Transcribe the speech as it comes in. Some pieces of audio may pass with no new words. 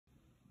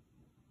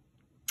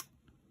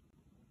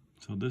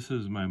So this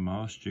is my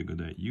mouse jiggler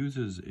that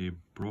uses a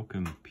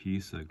broken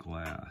piece of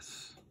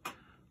glass.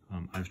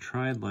 I've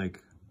tried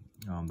like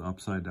the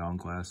upside down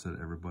glass that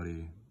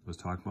everybody was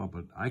talking about,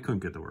 but I couldn't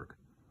get to work.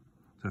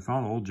 So I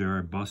found an old jar,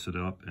 I busted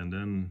it up, and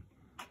then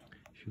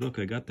if you look,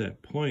 I got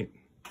that point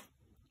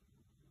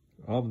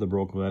of the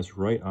broken glass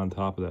right on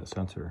top of that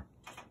sensor.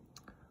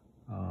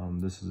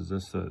 This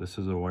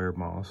is a wired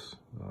mouse,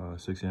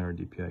 1600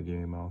 DPI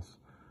gaming mouse.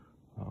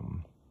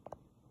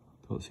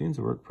 So it seems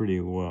to work pretty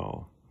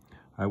well.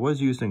 I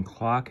was using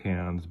clock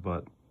hands,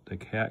 but the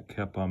cat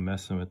kept on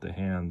messing with the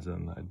hands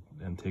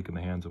and taking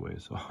the hands away,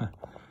 so I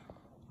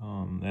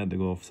had to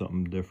go with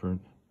something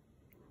different.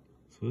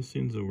 So this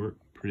seems to work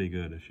pretty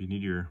good if you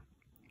need your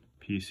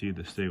PC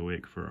to stay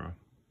awake for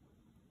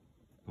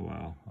a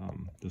while.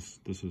 This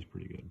is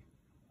pretty good.